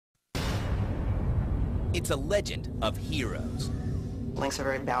It's a legend of heroes. Link's a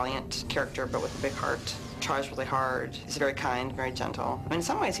very valiant character, but with a big heart. Tries really hard. He's very kind, very gentle. I mean, in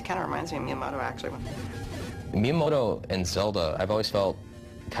some ways, he kind of reminds me of Miyamoto, actually. Miyamoto and Zelda, I've always felt,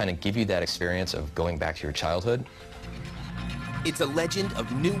 kind of give you that experience of going back to your childhood. It's a legend of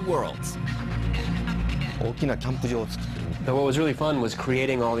new worlds. But what was really fun was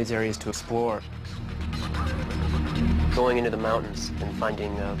creating all these areas to explore. Going into the mountains and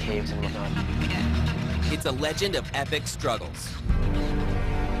finding caves and whatnot. It's a legend of epic struggles.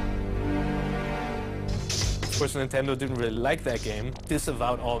 Of course, Nintendo didn't really like that game,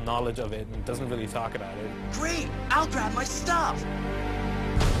 disavowed all knowledge of it, and doesn't really talk about it. Great! I'll grab my stuff!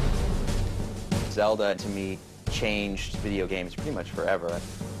 Zelda, to me, changed video games pretty much forever.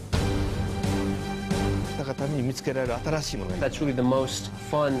 That's really the most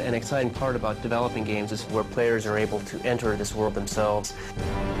fun and exciting part about developing games, is where players are able to enter this world themselves.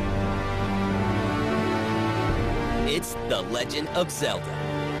 It's The Legend of Zelda.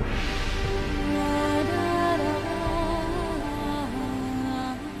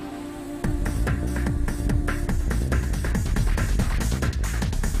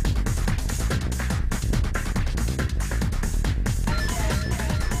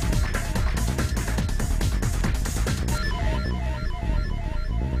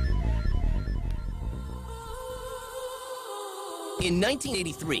 In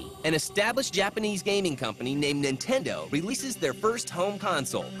 1983, an established Japanese gaming company named Nintendo releases their first home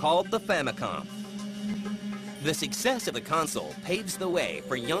console, called the Famicom. The success of the console paves the way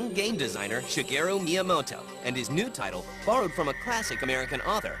for young game designer Shigeru Miyamoto and his new title, borrowed from a classic American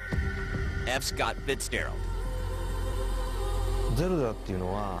author, F. Scott Fitzgerald.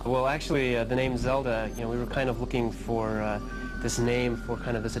 Well, actually, the name Zelda, we were kind of looking for this name for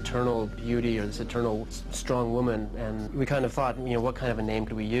kind of this eternal beauty or this eternal strong woman, and we kind of thought, what kind of a name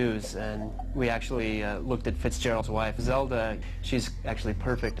could we use? And we actually looked at Fitzgerald's wife, Zelda. She's actually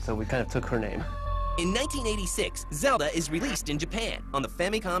perfect, so we kind of took her name. In 1986, Zelda is released in Japan on the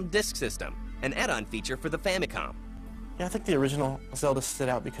Famicom Disk System, an add-on feature for the Famicom. Yeah, I think the original Zelda stood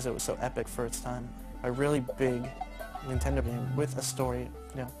out because it was so epic for its time. A really big Nintendo game with a story,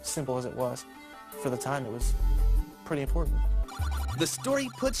 simple as it was. For the time, it was pretty important. The story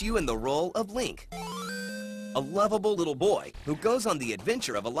puts you in the role of Link, a lovable little boy who goes on the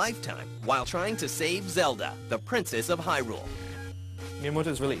adventure of a lifetime while trying to save Zelda, the Princess of Hyrule. Miyamoto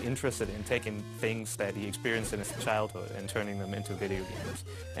is really interested in taking things that he experienced in his childhood and turning them into video games.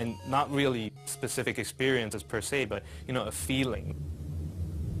 And not really specific experiences per se, but, a feeling.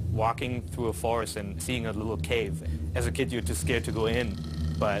 Walking through a forest and seeing a little cave. As a kid, you're too scared to go in.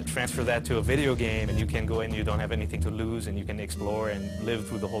 But transfer that to a video game and you can go in, you don't have anything to lose, and you can explore and live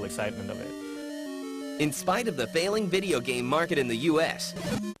through the whole excitement of it. In spite of the failing video game market in the US,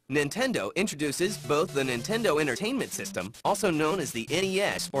 Nintendo introduces both the Nintendo Entertainment System, also known as the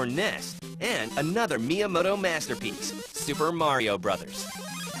NES or NES, and another Miyamoto masterpiece, Super Mario Bros.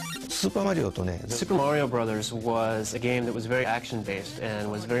 Super Mario Bros. Was a game that was very action-based and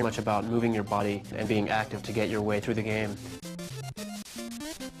was very much about moving your body and being active to get your way through the game.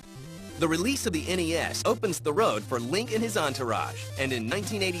 The release of the NES opens the road for Link and his entourage, and in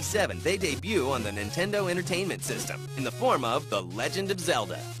 1987 they debut on the Nintendo Entertainment System in the form of The Legend of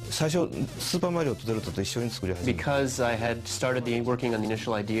Zelda. Because I had started working on the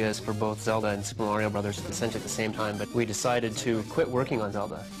initial ideas for both Zelda and Super Mario Bros. Essentially at the same time, but we decided to quit working on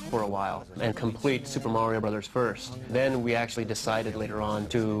Zelda for a while and complete Super Mario Bros. First. Then we actually decided later on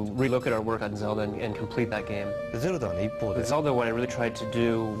to relook at our work on Zelda and complete that game. With Zelda, what I really tried to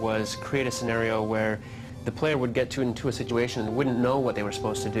do was create a scenario where the player would get into a situation and wouldn't know what they were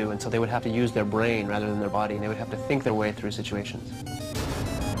supposed to do, and so they would have to use their brain rather than their body, and they would have to think their way through situations.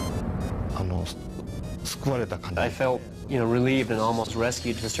 I felt, relieved and almost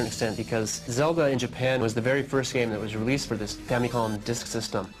rescued to a certain extent, because Zelda in Japan was the very first game that was released for this Famicom Disk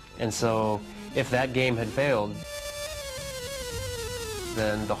System, and so if that game had failed,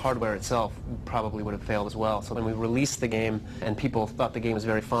 then the hardware itself probably would have failed as well. So when we released the game and people thought the game was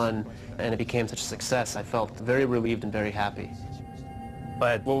very fun and it became such a success, I felt very relieved and very happy.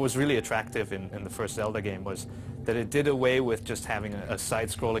 But what was really attractive in the first Zelda game was that it did away with just having a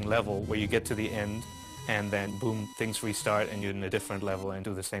side-scrolling level where you get to the end and then boom, things restart and you're in a different level and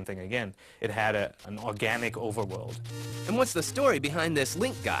do the same thing again. It had an organic overworld. And what's the story behind this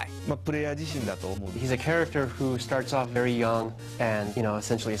Link guy? He's a character who starts off very young and,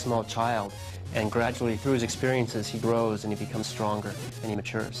 essentially a small child, and gradually through his experiences he grows and he becomes stronger and he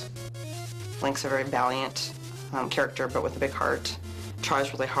matures. Link's a very valiant character, but with a big heart.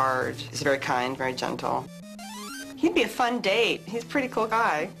 Tries really hard. He's very kind, very gentle. He'd be a fun date. He's a pretty cool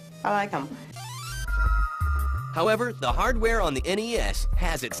guy. I like him. However, the hardware on the NES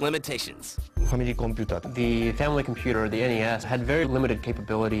has its limitations. The family computer, the NES, had very limited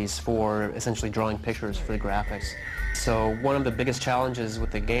capabilities for essentially drawing pictures for the graphics. So one of the biggest challenges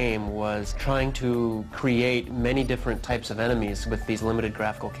with the game was trying to create many different types of enemies with these limited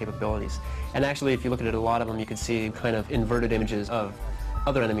graphical capabilities. And actually, if you look at it, a lot of them, you can see kind of inverted images of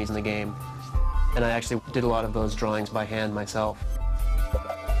other enemies in the game. And I actually did a lot of those drawings by hand myself.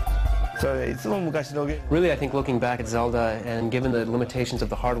 Really, I think looking back at Zelda and given the limitations of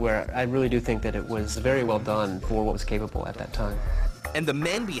the hardware, I really do think that it was very well done for what was capable at that time. And the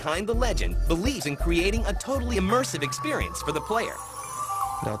man behind the legend believes in creating a totally immersive experience for the player.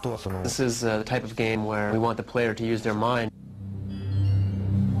 This is the type of game where we want the player to use their mind.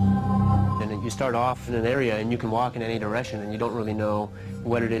 And you start off in an area and you can walk in any direction and you don't really know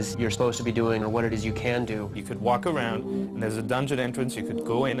what it is you're supposed to be doing or what it is you can do. You could walk around and there's a dungeon entrance, you could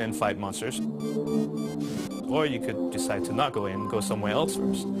go in and fight monsters. Or you could decide to not go in and go somewhere else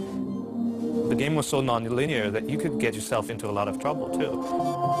first. The game was so non-linear that you could get yourself into a lot of trouble too.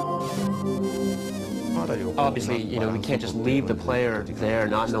 Obviously, we can't just leave the player there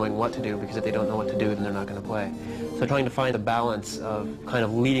not knowing what to do, because if they don't know what to do, then they're not going to play. So trying to find the balance of kind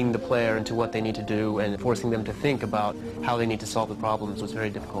of leading the player into what they need to do and forcing them to think about how they need to solve the problems was very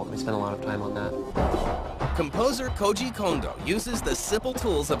difficult. We spent a lot of time on that. Composer Koji Kondo uses the simple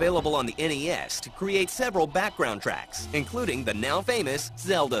tools available on the NES to create several background tracks, including the now famous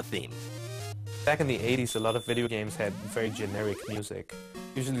Zelda theme. Back in the 80s, a lot of video games had very generic music.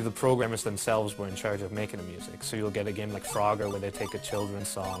 Usually the programmers themselves were in charge of making the music, so you'll get a game like Frogger where they take a children's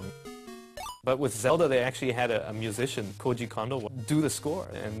song. But with Zelda, they actually had a musician, Koji Kondo, do the score,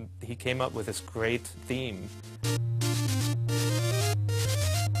 and he came up with this great theme.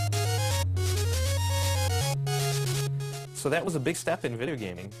 So that was a big step in video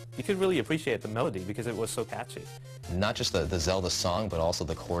gaming. You could really appreciate the melody because it was so catchy. Not just the Zelda song, but also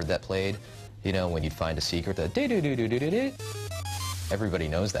the chord that played. When you'd find a secret, the do-do-do-do-do-do-do. Everybody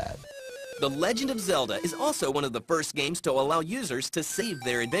knows that. The Legend of Zelda is also one of the first games to allow users to save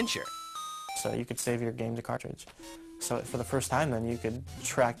their adventure. So you could save your game to cartridge. So for the first time then, you could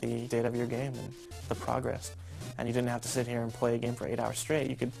track the data of your game and the progress. And you didn't have to sit here and play a game for 8 hours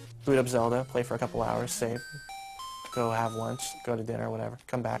straight. You could boot up Zelda, play for a couple hours, save, go have lunch, go to dinner, whatever,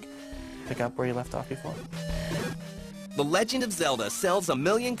 come back, pick up where you left off before. The Legend of Zelda sells 1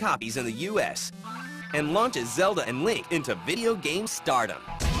 million copies in the US and launches Zelda and Link into video game stardom.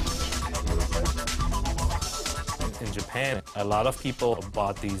 In Japan, a lot of people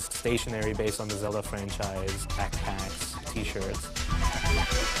bought these stationery based on the Zelda franchise, backpacks, t-shirts.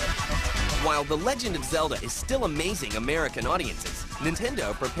 While The Legend of Zelda is still amazing American audiences,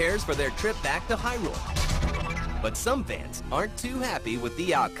 Nintendo prepares for their trip back to Hyrule. But some fans aren't too happy with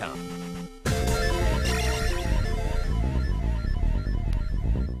the outcome.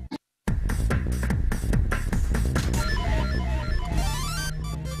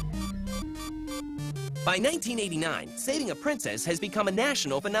 By 1989, saving a princess has become a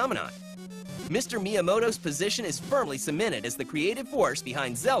national phenomenon. Mr. Miyamoto's position is firmly cemented as the creative force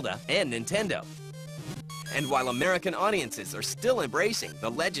behind Zelda and Nintendo. And while American audiences are still embracing The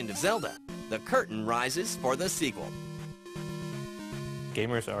Legend of Zelda, the curtain rises for the sequel.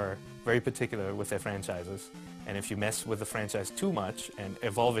 Gamers are very particular with their franchises, and if you mess with the franchise too much and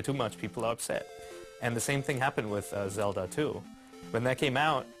evolve it too much, people are upset. And the same thing happened with Zelda 2. When that came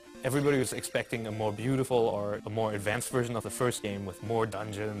out, everybody was expecting a more beautiful or a more advanced version of the first game with more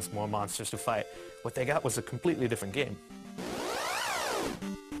dungeons, more monsters to fight. What they got was a completely different game.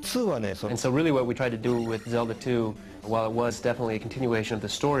 And so really what we tried to do with Zelda 2, while it was definitely a continuation of the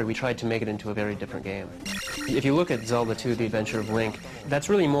story, we tried to make it into a very different game. If you look at Zelda 2, The Adventure of Link, that's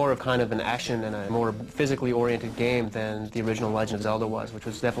really more of kind of an action and a more physically oriented game than the original Legend of Zelda was, which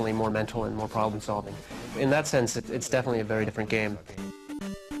was definitely more mental and more problem solving. In that sense, it's definitely a very different game.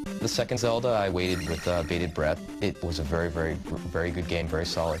 The second Zelda, I waited with bated breath. It was a very, very, very good game, very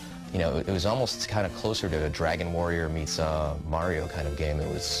solid. It was almost kind of closer to a Dragon Warrior meets Mario kind of game.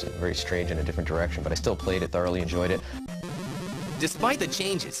 It was very strange in a different direction, but I still played it, thoroughly enjoyed it. Despite the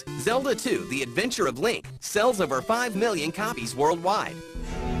changes, Zelda 2, The Adventure of Link, sells over 5 million copies worldwide.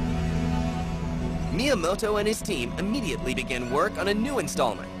 Miyamoto and his team immediately began work on a new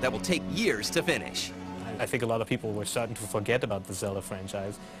installment that will take years to finish. I think a lot of people were starting to forget about the Zelda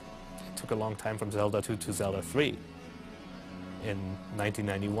franchise. It took a long time from Zelda 2 to Zelda 3. In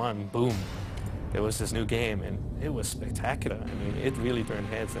 1991, boom, there was this new game, and it was spectacular. I mean, it really turned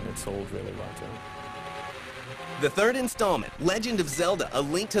heads, and it sold really well, too. The third installment, Legend of Zelda: A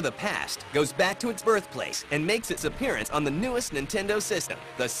Link to the Past, goes back to its birthplace and makes its appearance on the newest Nintendo system,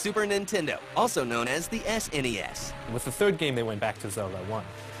 the Super Nintendo, also known as the SNES. With the third game, they went back to Zelda 1.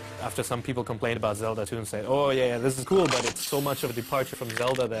 After some people complained about Zelda 2 and said, oh yeah, this is cool, but it's so much of a departure from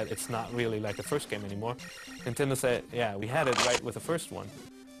Zelda that it's not really like the first game anymore. Nintendo said, yeah, we had it right with the first one.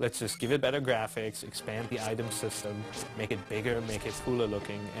 Let's just give it better graphics, expand the item system, make it bigger, make it cooler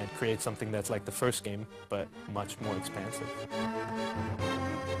looking, and create something that's like the first game, but much more expansive.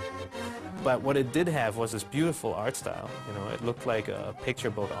 But what it did have was this beautiful art style. You know, it looked like a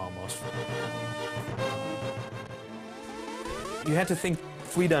picture book almost. You had to think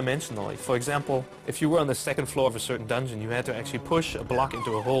three-dimensionally. For example, if you were on the second floor of a certain dungeon, you had to actually push a block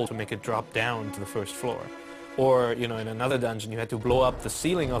into a hole to make it drop down to the first floor. Or, you know, in another dungeon, you had to blow up the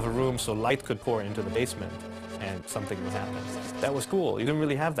ceiling of a room so light could pour into the basement, and something would happen. That was cool. You didn't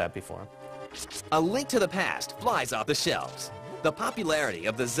really have that before. A Link to the Past flies off the shelves. The popularity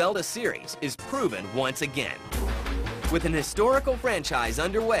of the Zelda series is proven once again. With an historical franchise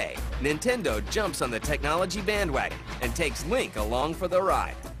underway, Nintendo jumps on the technology bandwagon and takes Link along for the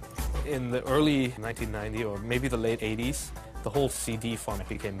ride. In the early 1990s, or maybe the late 80s, the whole CD format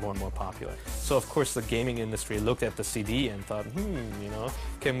became more and more popular. So of course the gaming industry looked at the CD and thought, you know,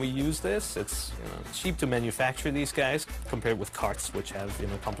 can we use this? It's, you know, cheap to manufacture these guys compared with carts, which have, you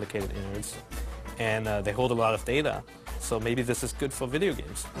know, complicated innards. And they hold a lot of data. So maybe this is good for video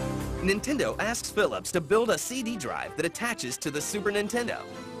games. Nintendo asks Philips to build a CD drive that attaches to the Super Nintendo.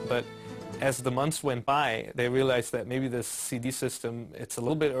 But as the months went by, they realized that maybe this CD system, it's a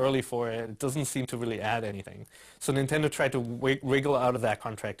little bit early for it. It doesn't seem to really add anything. So Nintendo tried to wriggle out of that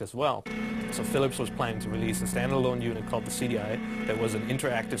contract as well. So Philips was planning to release a standalone unit called the CDI that was an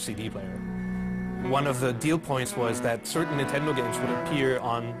interactive CD player. One of the deal points was that certain Nintendo games would appear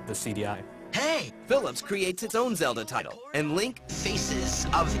on the CDI. Hey! Philips creates its own Zelda title, and Link Faces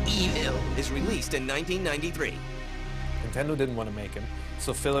of Evil is released in 1993. Nintendo didn't want to make him,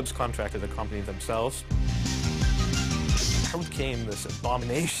 so Philips contracted the company themselves. Out came this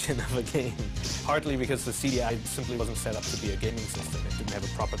abomination of a game, partly because the CDI simply wasn't set up to be a gaming system. It didn't have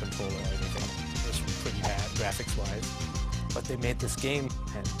a proper controller or anything. It was pretty bad, graphics-wise. But they made this game,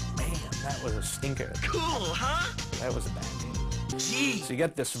 and man, that was a stinker. Cool, huh? That was a bad game. Gee. So you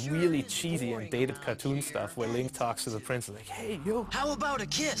get this really cheesy and dated cartoon stuff where Link talks to the prince and like, hey, yo. How about a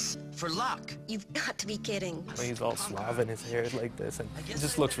kiss for luck? You've got to be kidding. When he's all suave and his hair is like this, and it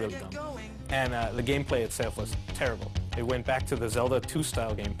just looks really dumb. And the gameplay itself was terrible. It went back to the Zelda 2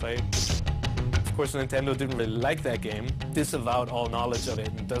 style gameplay. Of course, Nintendo didn't really like that game, disavowed all knowledge of it,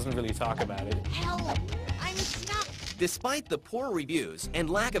 and doesn't really talk about it. Help! I'm stuck! Despite the poor reviews and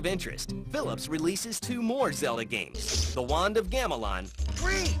lack of interest, Philips releases 2 more Zelda games, The Wand of Gamelon.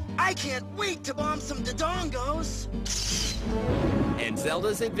 Great! I can't wait to bomb some Dodongos! And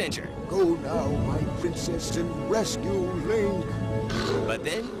Zelda's Adventure. Go now, my princess, and rescue Link. But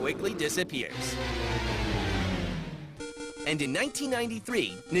then quickly disappears. And in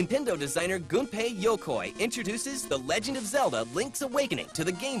 1993, Nintendo designer Gunpei Yokoi introduces The Legend of Zelda: Link's Awakening to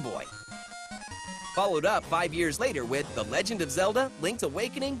the Game Boy. Followed up 5 years later with The Legend of Zelda: Link's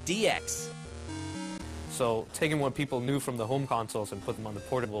Awakening DX. So taking what people knew from the home consoles and put them on the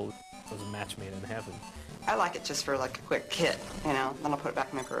portable was a match made in heaven. I like it just for like a quick hit, you know, then I'll put it back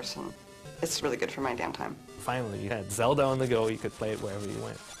in my purse, and it's really good for my downtime. Finally, you had Zelda on the go, you could play it wherever you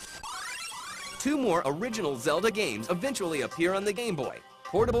went. 2 more original Zelda games eventually appear on the Game Boy.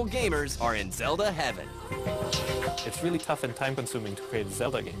 Portable gamers are in Zelda heaven. It's really tough and time-consuming to create a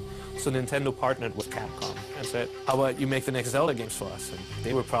Zelda game. So Nintendo partnered with Capcom and said, how about you make the next Zelda games for us? And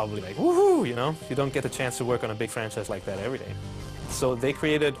they were probably like, woohoo, you know? You don't get the chance to work on a big franchise like that every day. So they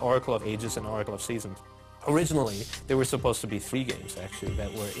created Oracle of Ages and Oracle of Seasons. Originally, there were supposed to be 3 games, actually,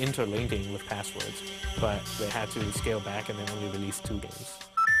 that were interlinking with passwords. But they had to scale back and they only released 2 games.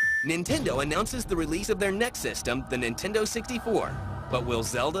 Nintendo announces the release of their next system, the Nintendo 64. But will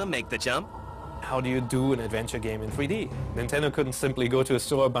Zelda make the jump? How do you do an adventure game in 3D? Nintendo couldn't simply go to a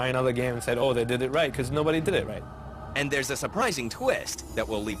store, buy another game, and said, oh, they did it right, because nobody did it right. And there's a surprising twist that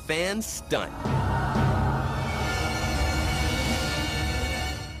will leave fans stunned.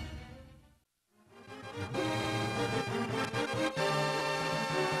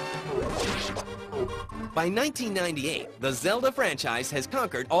 By 1998, the Zelda franchise has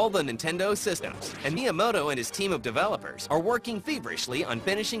conquered all the Nintendo systems, and Miyamoto and his team of developers are working feverishly on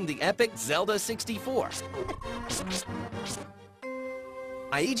finishing the epic Zelda 64.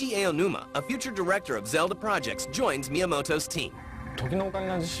 Eiji Aonuma, a future director of Zelda projects, joins Miyamoto's team.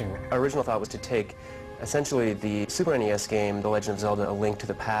 Our original thought was to take essentially the Super NES game, The Legend of Zelda: A Link to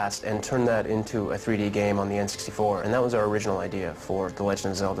the Past, and turned that into a 3D game on the N64. And that was our original idea for The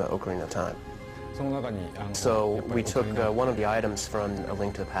Legend of Zelda: Ocarina of Time. So we took one of the items from A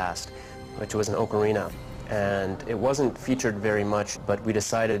Link to the Past, which was an ocarina. And it wasn't featured very much, but we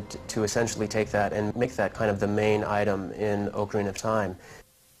decided to essentially take that and make that kind of the main item in Ocarina of Time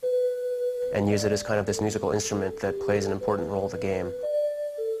and use it as kind of this musical instrument that plays an important role in the game.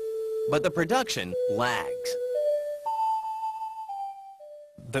 But the production lags.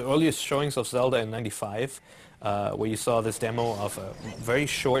 The earliest showings of Zelda in '95, where you saw this demo of a very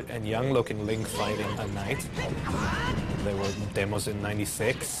short and young-looking Link fighting a knight. There were demos in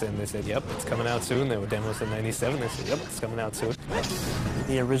 '96, and they said, yep, it's coming out soon. There were demos in '97, they said, yep, it's coming out soon.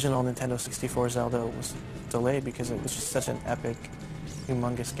 The original Nintendo 64 Zelda was delayed because it was just such an epic,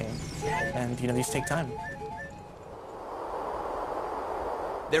 humongous game. And, you know, these take time.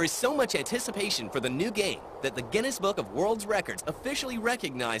 There is so much anticipation for the new game that the Guinness Book of World Records officially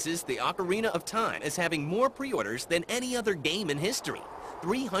recognizes the Ocarina of Time as having more pre-orders than any other game in history.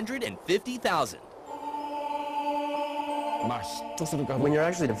 350,000. When you're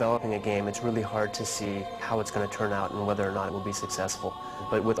actually developing a game, it's really hard to see how it's going to turn out and whether or not it will be successful.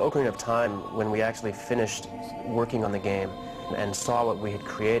 But with Ocarina of Time, when we actually finished working on the game and saw what we had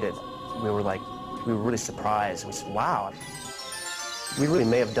created, we were really surprised. We said, wow, we really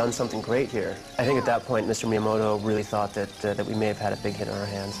may have done something great here. I think at that point, Mr. Miyamoto really thought that we may have had a big hit on our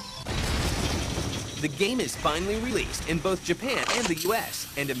hands. The game is finally released in both Japan and the US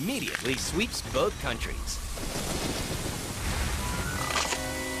and immediately sweeps both countries.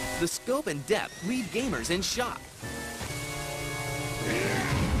 The scope and depth leave gamers in shock.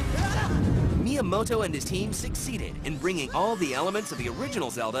 Miyamoto and his team succeeded in bringing all the elements of the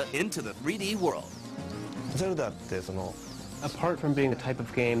original Zelda into the 3D world. Apart from being the type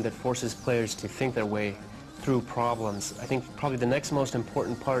of game that forces players to think their way through problems, I think probably the next most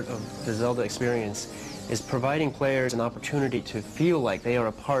important part of the Zelda experience is providing players an opportunity to feel like they are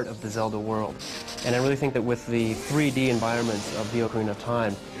a part of the Zelda world. And I really think that with the 3D environments of the Ocarina of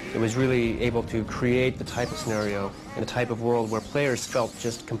Time, it was really able to create the type of scenario and the type of world where players felt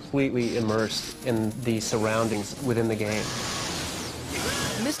just completely immersed in the surroundings within the game.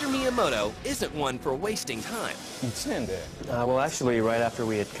 Mr. Miyamoto isn't one for wasting time. Well, actually, right after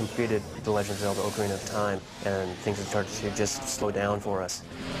we had completed The Legend of Zelda: Ocarina of Time, and things had started to just slow down for us,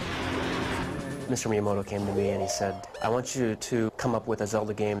 Mr. Miyamoto came to me and he said, I want you to come up with a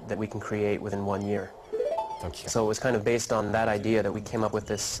Zelda game that we can create within 1 year. So it was kind of based on that idea that we came up with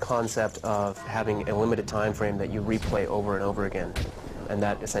this concept of having a limited time frame that you replay over and over again. And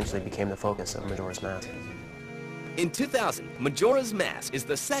that essentially became the focus of Majora's Mask. In 2000, Majora's Mask is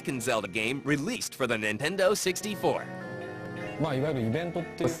the second Zelda game released for the Nintendo 64.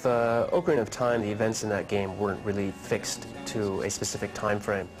 With Ocarina of Time, the events in that game weren't really fixed to a specific time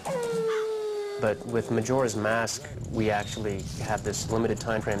frame. But with Majora's Mask, we actually had this limited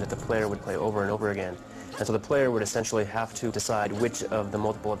time frame that the player would play over and over again. And so the player would essentially have to decide which of the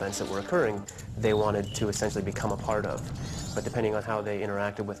multiple events that were occurring they wanted to essentially become a part of. But depending on how they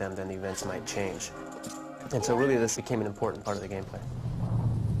interacted with them, then the events might change. And so really this became an important part of the gameplay.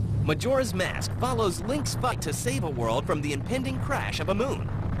 Majora's Mask follows Link's fight to save a world from the impending crash of a moon.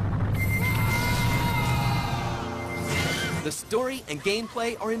 The story and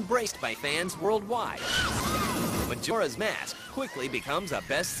gameplay are embraced by fans worldwide. Majora's Mask quickly becomes a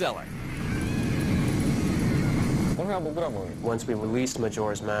bestseller. Once we released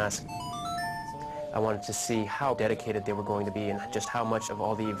Majora's Mask, I wanted to see how dedicated they were going to be and just how much of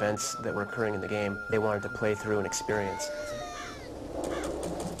all the events that were occurring in the game they wanted to play through and experience.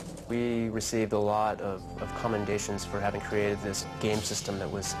 We received a lot of commendations for having created this game system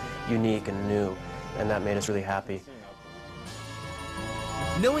that was unique and new, and that made us really happy.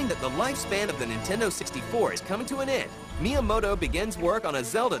 Knowing that the lifespan of the Nintendo 64 is coming to an end, Miyamoto begins work on a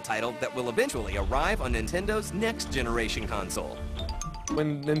Zelda title that will eventually arrive on Nintendo's next generation console.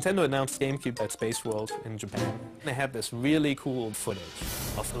 When Nintendo announced GameCube at Space World in Japan, they had this really cool footage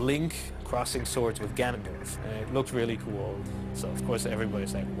of Link crossing swords with Ganondorf, and it looked really cool. So of course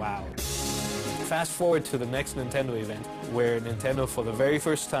everybody's like, wow. Fast forward to the next Nintendo event, where Nintendo for the very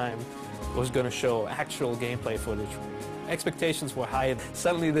first time was going to show actual gameplay footage. Expectations were high.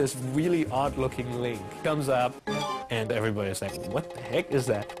 Suddenly this really odd-looking Link comes up, and everybody's like, what the heck is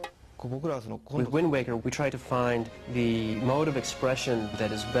that? With Wind Waker, we tried to find the mode of expression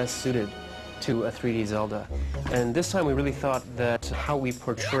that is best suited to a 3D Zelda. And this time we really thought that how we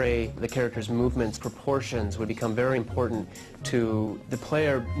portray the character's movements, proportions would become very important to the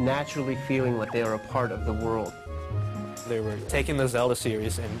player naturally feeling like they are a part of the world. They were taking the Zelda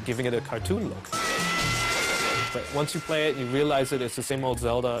series and giving it a cartoon look. But once you play it and you realize that it's the same old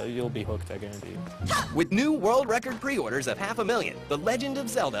Zelda, you'll be hooked, I guarantee. With new world record pre-orders of 500,000, The Legend of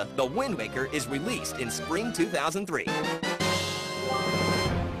Zelda: The Wind Waker is released in spring 2003.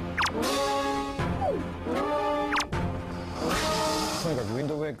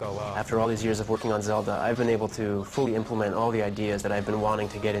 After all these years of working on Zelda, I've been able to fully implement all the ideas that I've been wanting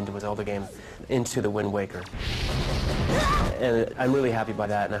to get into a Zelda game into The Wind Waker. And I'm really happy by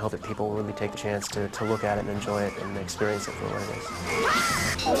that, and I hope that people will really take the chance to look at it and enjoy it and experience it for what it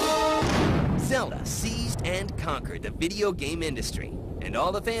is. Zelda seized and conquered the video game industry, and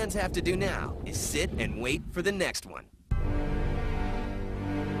all the fans have to do now is sit and wait for the next one.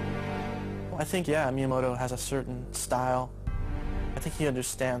 I think, yeah, Miyamoto has a certain style. I think he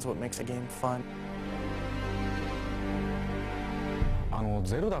understands what makes a game fun. I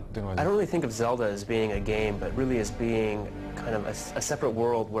don't really think of Zelda as being a game, but really as being kind of a separate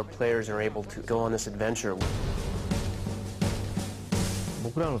world where players are able to go on this adventure.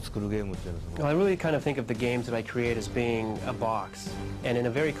 I really kind of think of the games that I create as being a box. And in a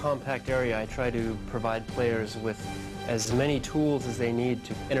very compact area, I try to provide players with as many tools as they need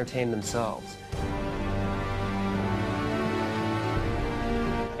to entertain themselves.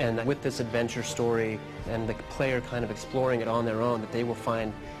 And with this adventure story and the player kind of exploring it on their own, that they will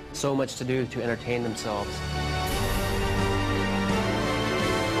find so much to do to entertain themselves.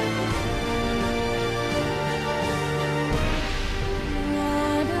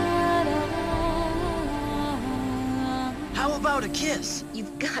 How about a kiss?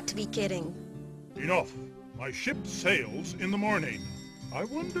 You've got to be kidding. Enough. My ship sails in the morning. I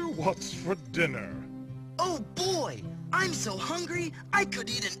wonder what's for dinner. Oh boy! I'm so hungry, I could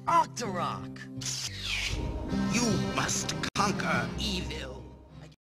eat an Octorok. You must conquer evil.